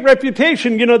great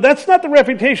reputation. That's not the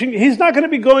reputation. He's not going to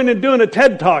be going and doing a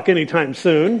TED Talk anytime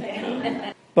soon.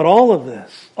 But all of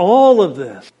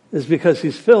this is because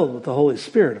he's filled with the Holy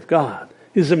Spirit of God.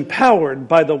 He's empowered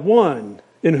by the one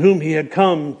in whom he had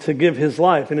come to give his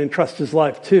life and entrust his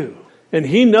life to. And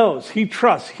he knows, he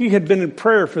trusts, he had been in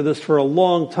prayer for this for a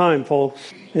long time,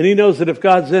 folks. And he knows that if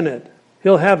God's in it,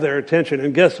 he'll have their attention.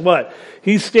 And guess what?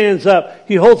 He stands up,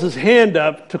 he holds his hand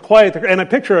up to quiet the crowd. And I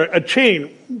picture a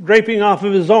chain draping off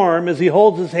of his arm as he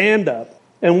holds his hand up.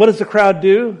 And what does the crowd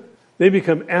do? They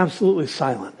become absolutely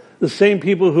silent. The same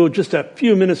people who just a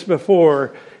few minutes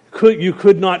before you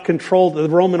could not control, the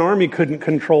Roman army couldn't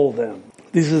control them.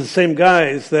 These are the same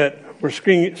guys that were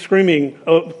screaming,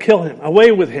 oh, kill him,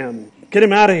 away with him, get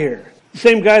him out of here. The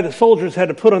same guy the soldiers had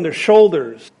to put on their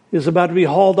shoulders is about to be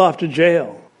hauled off to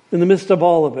jail. In the midst of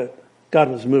all of it, God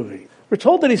was moving. We're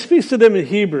told that he speaks to them in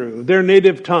Hebrew, their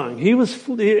native tongue.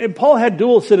 Paul had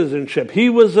dual citizenship. He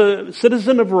was a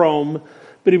citizen of Rome,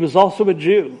 but he was also a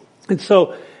Jew. And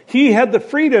so he had the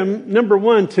freedom, number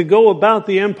one, to go about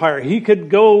the empire. He could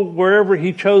go wherever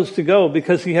he chose to go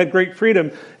because he had great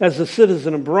freedom as a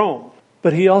citizen of Rome.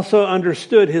 But he also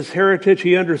understood his heritage.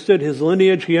 He understood his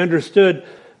lineage. He understood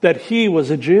that he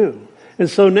was a Jew. And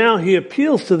so now he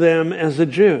appeals to them as a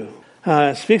Jew.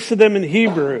 Speaks to them in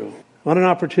Hebrew. What an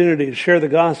opportunity to share the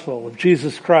gospel of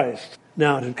Jesus Christ.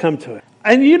 Now it had come to it.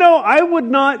 And I would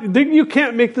not, you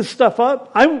can't make this stuff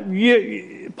up.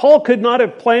 Paul could not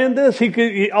have planned this.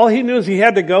 All he knew is he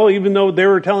had to go, even though they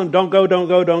were telling him, don't go, don't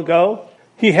go, don't go.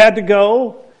 He had to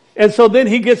go. And so then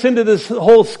he gets into this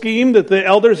whole scheme that the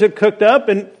elders had cooked up.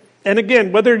 And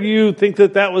again, whether you think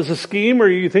that was a scheme or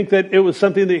you think that it was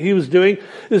something that he was doing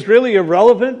is really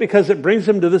irrelevant because it brings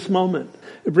him to this moment.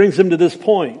 It brings him to this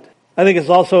point. I think it's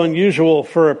also unusual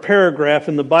for a paragraph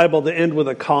in the Bible to end with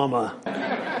a comma.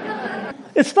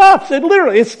 It stops.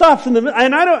 It stops in the middle.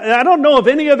 And I don't know of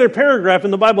any other paragraph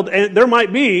in the Bible. There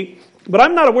might be, but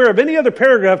I'm not aware of any other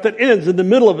paragraph that ends in the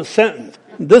middle of a sentence.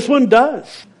 This one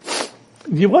does.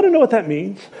 You want to know what that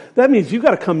means? That means you've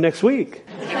got to come next week.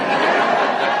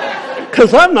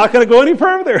 Because I'm not going to go any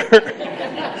further.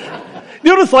 You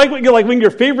know what it's like when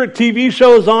your favorite TV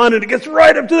show is on and it gets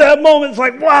right up to that moment. It's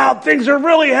like, wow, things are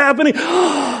really happening.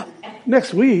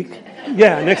 Next week.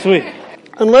 Yeah, next week.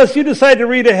 Unless you decide to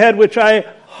read ahead, which I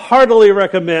heartily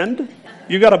recommend.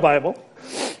 You got a Bible.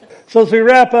 So as we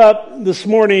wrap up this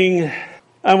morning,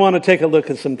 I want to take a look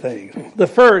at some things. The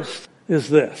first is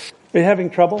this. Are you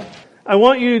having trouble? I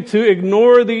want you to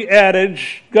ignore the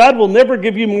adage, God will never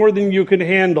give you more than you can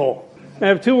handle. I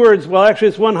have two words. Well, actually,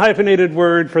 it's one hyphenated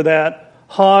word for that.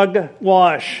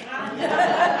 Hogwash.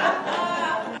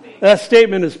 That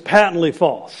statement is patently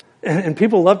false. And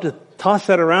people love to toss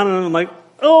that around, and I'm like,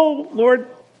 oh, Lord,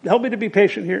 help me to be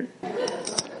patient here.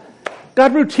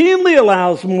 God routinely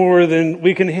allows more than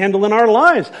we can handle in our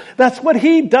lives. That's what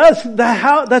he does.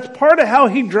 That's part of how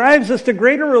he drives us to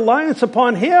greater reliance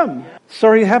upon him. So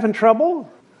are you having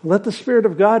trouble? Let the Spirit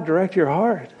of God direct your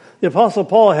heart. The Apostle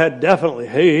Paul had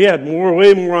he had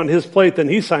way more on his plate than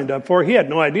he signed up for. He had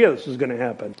no idea this was going to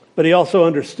happen. But he also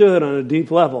understood on a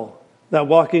deep level that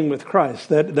walking with Christ,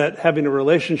 that having a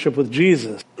relationship with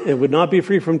Jesus, it would not be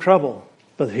free from trouble.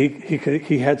 But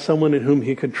he had someone in whom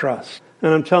he could trust.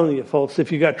 And I'm telling you, folks,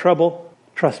 if you got trouble,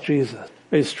 trust Jesus.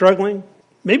 Are you struggling?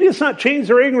 Maybe it's not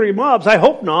chains or angry mobs. I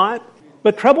hope not.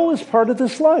 But trouble is part of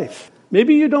this life.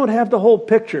 Maybe you don't have the whole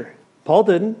picture. Paul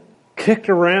didn't. Kicked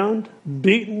around,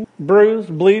 beaten,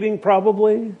 bruised, bleeding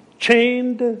probably,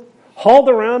 chained, hauled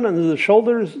around on the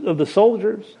shoulders of the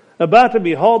soldiers, about to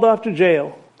be hauled off to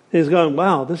jail. He's going,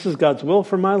 wow, this is God's will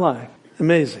for my life.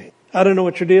 Amazing. I don't know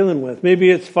what you're dealing with.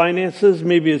 Maybe it's finances,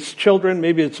 maybe it's children,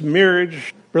 maybe it's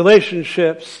marriage,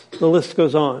 relationships, the list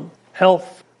goes on.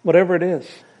 Health, whatever it is.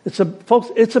 Folks,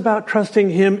 it's about trusting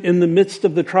him in the midst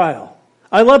of the trial.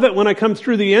 I love it when I come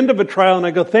through the end of a trial and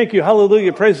I go, thank you,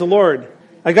 hallelujah, praise the Lord.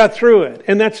 I got through it.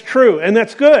 And that's true. And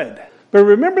that's good. But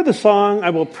remember the song,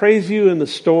 I will praise you in the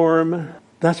storm.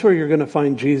 That's where you're going to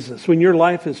find Jesus. When your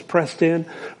life is pressed in,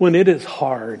 when it is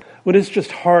hard, when it's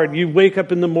just hard, you wake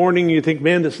up in the morning, you think,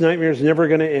 man, this nightmare is never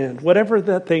going to end. Whatever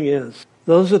that thing is,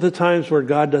 those are the times where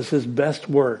God does his best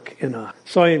work in us.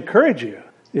 So I encourage you,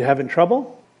 you having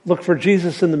trouble? Look for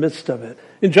Jesus in the midst of it.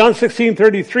 In John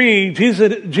 16:33,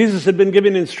 Jesus had been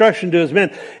giving instruction to his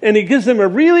men, and he gives them a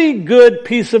really good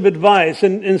piece of advice.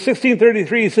 And in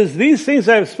 16:33, he says, "These things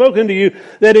I have spoken to you,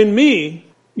 that in me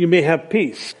you may have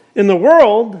peace. In the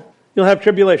world, you'll have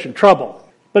tribulation, trouble.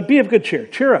 But be of good cheer.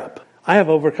 Cheer up. I have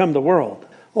overcome the world."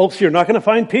 Folks, you're not going to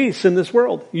find peace in this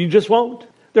world. You just won't.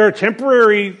 There are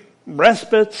temporary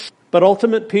respites, but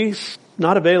ultimate peace,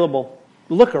 not available.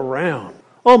 Look around.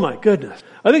 Oh my goodness.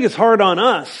 I think it's hard on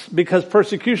us because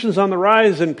persecution's on the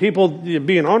rise and people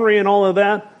being ornery and all of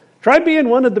that. Try being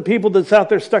one of the people that's out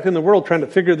there stuck in the world trying to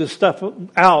figure this stuff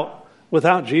out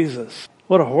without Jesus.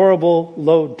 What a horrible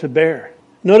load to bear.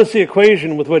 Notice the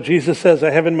equation with what Jesus says.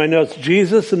 I have in my notes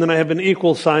Jesus, and then I have an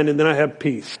equal sign, and then I have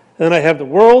peace. And then I have the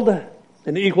world,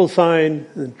 an equal sign,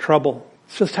 and trouble.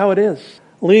 It's just how it is.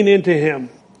 Lean into him.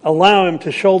 Allow him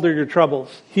to shoulder your troubles.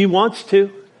 He wants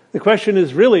to. The question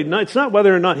is really, it's not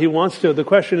whether or not he wants to. The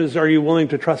question is, are you willing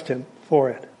to trust him for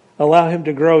it? Allow him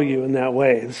to grow you in that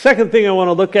way. The second thing I want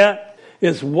to look at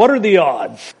is, what are the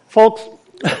odds? Folks,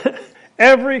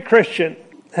 every Christian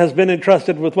has been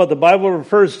entrusted with what the Bible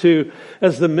refers to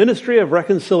as the ministry of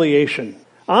reconciliation.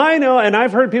 I know, and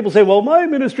I've heard people say, well, my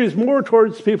ministry is more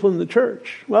towards people in the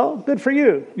church. Well, good for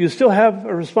you. You still have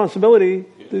a responsibility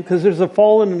because there's a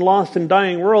fallen and lost and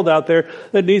dying world out there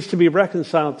that needs to be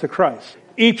reconciled to Christ.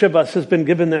 Each of us has been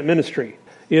given that ministry.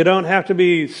 You don't have to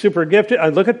be super gifted. I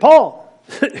look at Paul.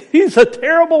 He's a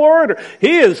terrible orator.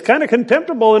 He is kind of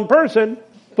contemptible in person,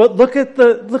 but look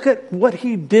at what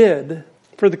he did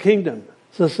for the kingdom.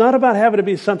 So it's not about having to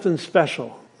be something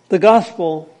special. The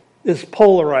gospel is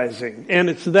polarizing, and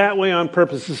it's that way on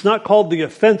purpose. It's not called the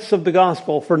offense of the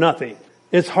gospel for nothing.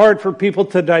 It's hard for people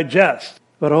to digest.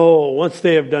 But once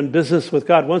they have done business with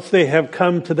God, once they have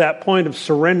come to that point of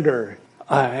surrender,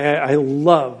 I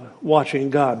love watching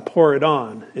God pour it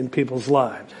on in people's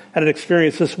lives. I had an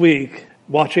experience this week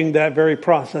watching that very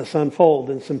process unfold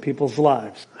in some people's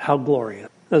lives. How glorious.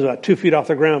 I was about 2 feet off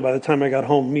the ground by the time I got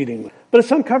home meeting with. But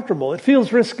it's uncomfortable. It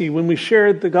feels risky when we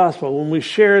share the gospel, when we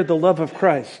share the love of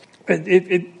Christ.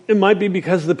 It might be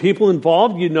because the people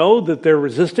involved, you know that they're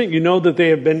resistant. You know that they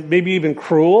have been maybe even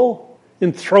cruel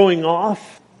in throwing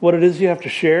off what it is you have to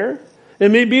share. It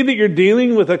may be that you're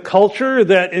dealing with a culture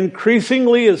that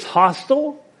increasingly is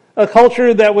hostile, a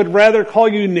culture that would rather call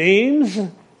you names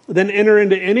than enter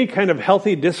into any kind of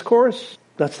healthy discourse.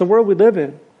 That's the world we live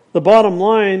in. The bottom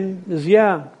line is,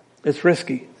 it's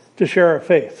risky to share our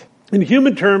faith. In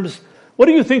human terms, what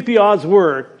do you think the odds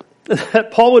were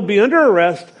that Paul would be under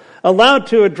arrest, allowed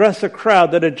to address a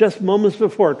crowd that had just moments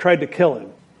before tried to kill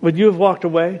him? Would you have walked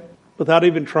away without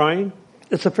even trying?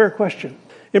 It's a fair question.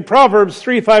 In Proverbs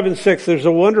 3, 5, and 6, there's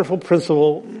a wonderful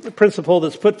principle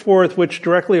that's put forth which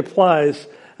directly applies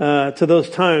to those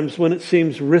times when it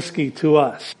seems risky to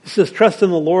us. It says, trust in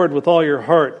the Lord with all your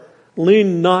heart.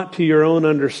 Lean not to your own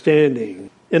understanding.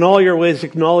 In all your ways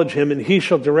acknowledge him, and he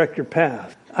shall direct your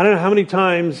path. I don't know how many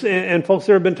times, and folks,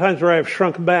 there have been times where I have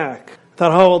shrunk back.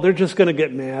 Thought, they're just going to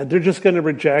get mad. They're just going to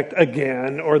reject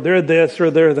again, or they're this,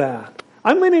 or they're that.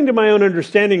 I'm leaning to my own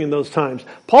understanding in those times.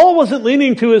 Paul wasn't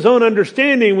leaning to his own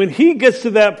understanding. When he gets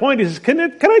to that point, he says, can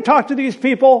I talk to these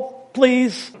people?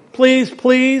 Please, please,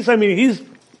 please. I mean, he's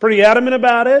pretty adamant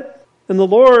about it. And the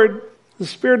Lord, the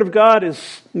Spirit of God,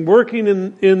 is working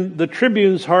in the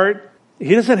tribune's heart.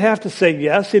 He doesn't have to say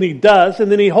yes, and he does.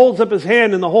 And then he holds up his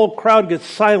hand and the whole crowd gets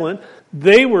silent.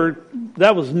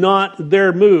 That was not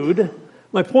their mood.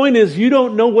 My point is, you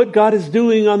don't know what God is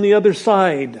doing on the other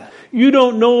side. You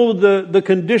don't know the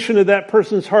condition of that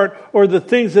person's heart or the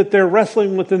things that they're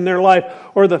wrestling with in their life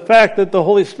or the fact that the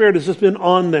Holy Spirit has just been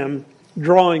on them,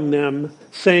 drawing them,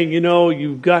 saying,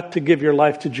 you've got to give your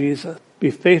life to Jesus.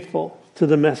 Be faithful to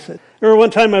the message. I remember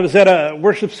one time I was at a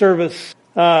worship service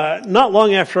not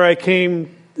long after I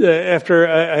came, after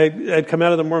I'd come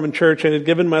out of the Mormon church and had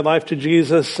given my life to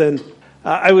Jesus, and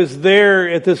I was there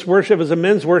at this worship. It was a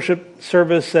men's worship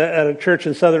service at a church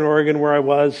in Southern Oregon where I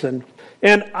was, and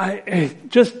I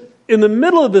just, in the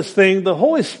middle of this thing, the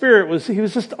Holy Spirit was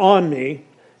just on me,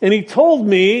 and he told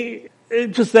me,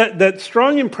 just that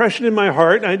strong impression in my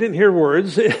heart. I didn't hear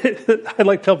words. I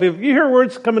like to tell people, you hear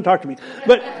words, come and talk to me.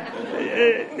 But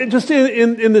just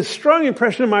in this strong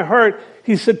impression in my heart,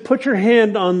 he said, put your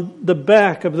hand on the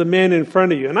back of the man in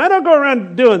front of you. And I don't go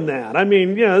around doing that. I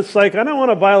mean, it's like, I don't want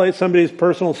to violate somebody's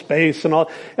personal space and all.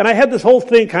 And I had this whole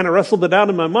thing kind of wrestled it out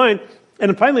in my mind.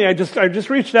 And finally, I just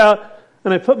reached out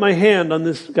and I put my hand on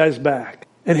this guy's back.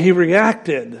 And he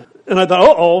reacted. And I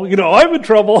thought, I'm in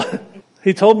trouble.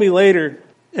 He told me later,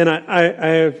 and I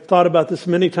have thought about this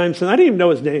many times, and I didn't even know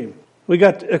his name. We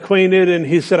got acquainted, and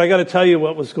he said, I got to tell you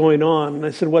what was going on. And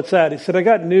I said, what's that? He said, I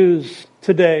got news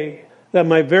today that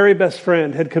my very best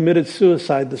friend had committed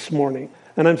suicide this morning.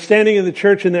 And I'm standing in the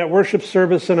church in that worship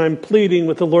service, and I'm pleading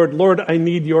with the Lord, Lord, I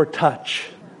need your touch,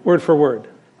 word for word.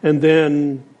 And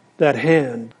then that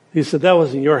hand, he said, that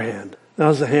wasn't your hand. That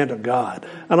was the hand of God.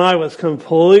 And I was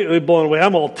completely blown away.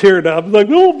 I'm all teared up, like,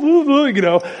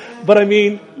 oh, But I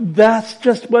mean, that's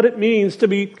just what it means to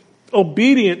be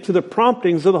obedient to the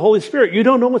promptings of the Holy Spirit. You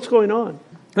don't know what's going on.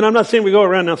 And I'm not saying we go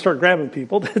around now and start grabbing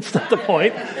people. That's not the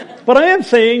point. But I am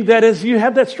saying that as you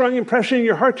have that strong impression in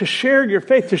your heart to share your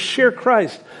faith, to share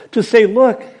Christ, to say,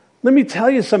 look, let me tell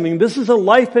you something. This is a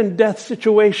life and death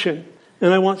situation.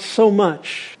 And I want so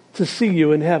much to see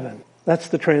you in heaven. That's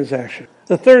the transaction.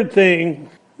 The third thing,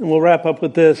 and we'll wrap up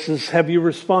with this, is have you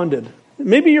responded?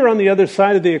 Maybe you're on the other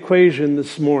side of the equation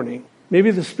this morning.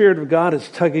 Maybe the Spirit of God is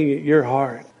tugging at your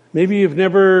heart. Maybe you've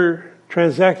never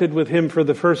transacted with Him for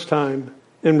the first time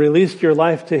and released your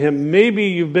life to Him. Maybe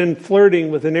you've been flirting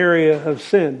with an area of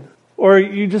sin. Or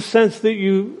you just sense that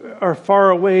you are far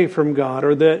away from God,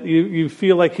 or that you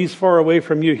feel like He's far away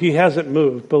from you. He hasn't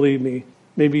moved, believe me.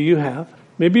 Maybe you have.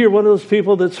 Maybe you're one of those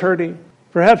people that's hurting.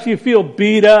 Perhaps you feel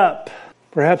beat up.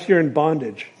 Perhaps you're in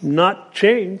bondage. Not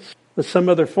chains, but some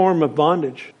other form of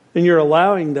bondage. And you're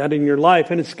allowing that in your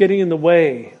life, and it's getting in the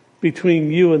way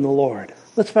between you and the Lord.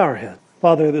 Let's bow our heads.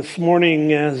 Father, this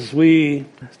morning as we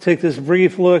take this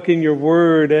brief look in your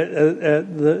word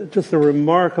at just the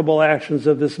remarkable actions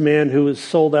of this man who was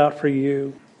sold out for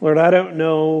you. Lord, I don't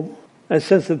know. I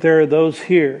sense that there are those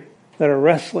here that are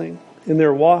wrestling in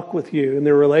their walk with you, in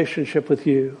their relationship with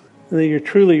you. And that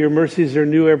your mercies are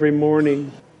new every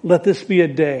morning. Let this be a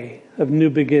day of new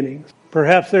beginnings.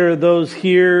 Perhaps there are those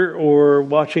here or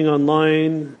watching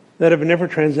online that have never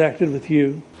transacted with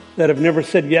you, that have never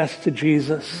said yes to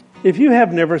Jesus. If you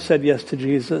have never said yes to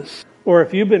Jesus, or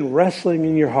if you've been wrestling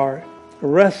in your heart,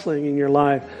 wrestling in your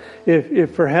life,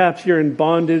 if perhaps you're in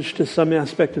bondage to some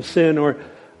aspect of sin, or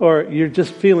you're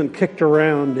just feeling kicked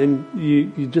around and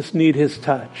you just need His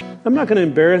touch. I'm not going to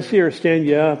embarrass you or stand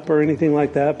you up or anything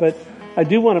like that, but I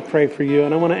do want to pray for you,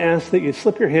 and I want to ask that you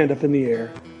slip your hand up in the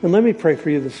air. And let me pray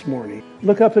for you this morning.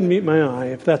 Look up and meet my eye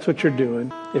if that's what you're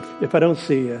doing. If I don't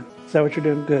see you. Is that what you're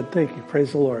doing? Good. Thank you.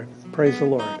 Praise the Lord. Praise the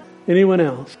Lord. Anyone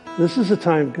else? This is a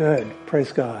time, good.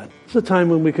 Praise God. It's a time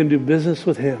when we can do business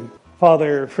with Him.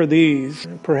 Father, for these,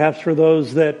 perhaps for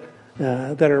those that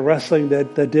are wrestling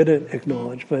that didn't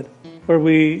acknowledge, but Lord,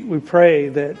 we pray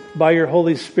that by your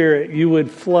Holy Spirit, you would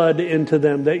flood into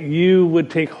them, that you would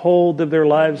take hold of their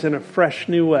lives in a fresh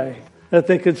new way, that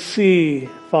they could see,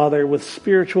 Father, with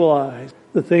spiritual eyes,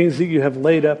 the things that you have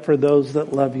laid up for those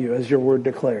that love you, as your word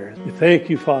declares. We thank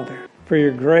you, Father, for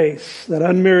your grace, that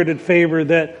unmerited favor,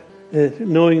 that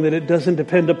knowing that it doesn't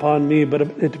depend upon me, but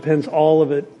it depends, all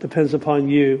of it depends upon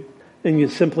you. And you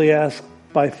simply ask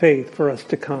by faith for us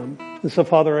to come. And so,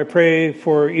 Father, I pray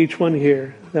for each one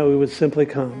here that we would simply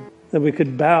come, that we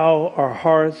could bow our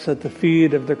hearts at the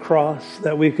feet of the cross,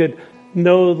 that we could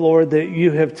know, Lord, that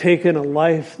you have taken a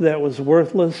life that was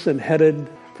worthless and headed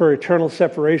for eternal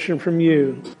separation from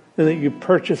you, and that you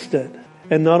purchased it.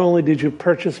 And not only did you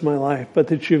purchase my life, but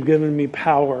that you've given me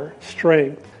power,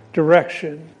 strength,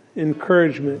 direction,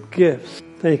 encouragement, gifts.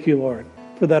 Thank you, Lord,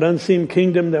 for that unseen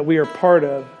kingdom that we are part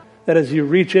of, that as you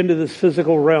reach into this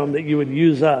physical realm, that you would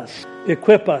use us,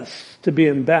 equip us to be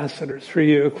ambassadors for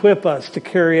you, equip us to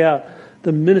carry out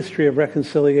the ministry of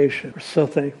reconciliation. We're so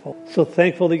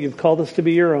thankful that you've called us to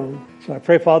be your own. So I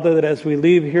pray, Father, that as we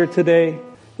leave here today,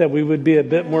 that we would be a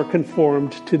bit more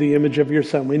conformed to the image of your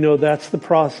Son. We know that's the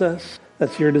process.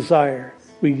 That's your desire.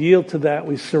 We yield to that.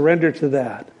 We surrender to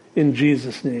that. In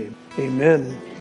Jesus' name, amen.